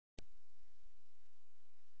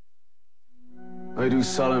I do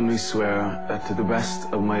solemnly swear that to the best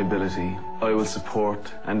of my ability, I will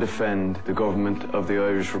support and defend the government of the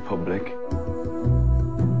Irish Republic.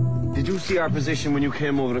 Did you see our position when you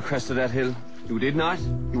came over the crest of that hill? You did not?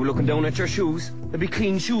 You were looking down at your shoes? There'd be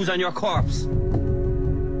clean shoes on your corpse.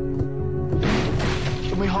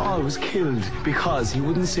 Jimmy Hall was killed because he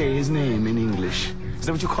wouldn't say his name in English. Is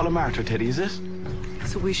that what you call a martyr, Teddy, is it?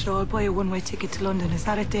 So we should all buy a one-way ticket to London, is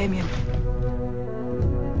that it, Damien?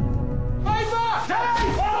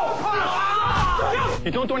 You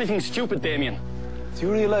don't do anything stupid, Damien. Do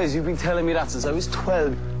you realise you've been telling me that since I was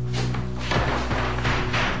 12?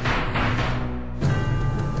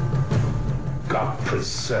 God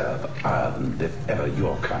preserve Ireland if ever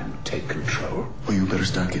your kind take control. Well, you better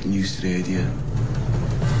start getting used to the idea.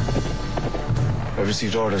 I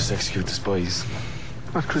received orders to execute the spies.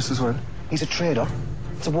 Not Chris as well. He's a traitor.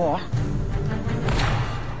 It's a war.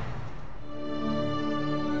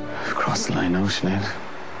 I've crossed the line now, Sinead.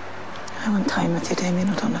 I want time with you,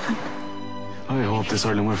 Damien O'Donovan. I hope this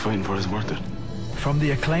Ireland we're fighting for is worth it. From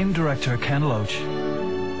the acclaimed director Ken Loach.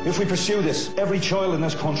 If we pursue this, every child in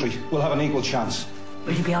this country will have an equal chance.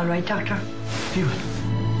 Will you be all right, Doctor? You.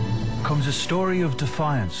 Comes a story of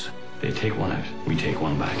defiance. They take one out, we take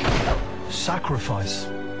one back. Sacrifice.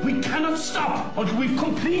 We cannot stop until we've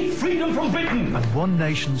complete freedom from Britain. And one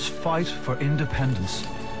nation's fight for independence.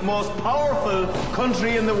 The most powerful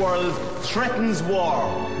country in the world threatens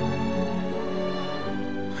war.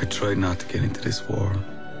 I tried not to get into this war,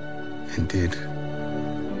 and did.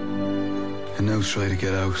 And now try to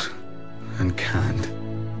get out, and can't.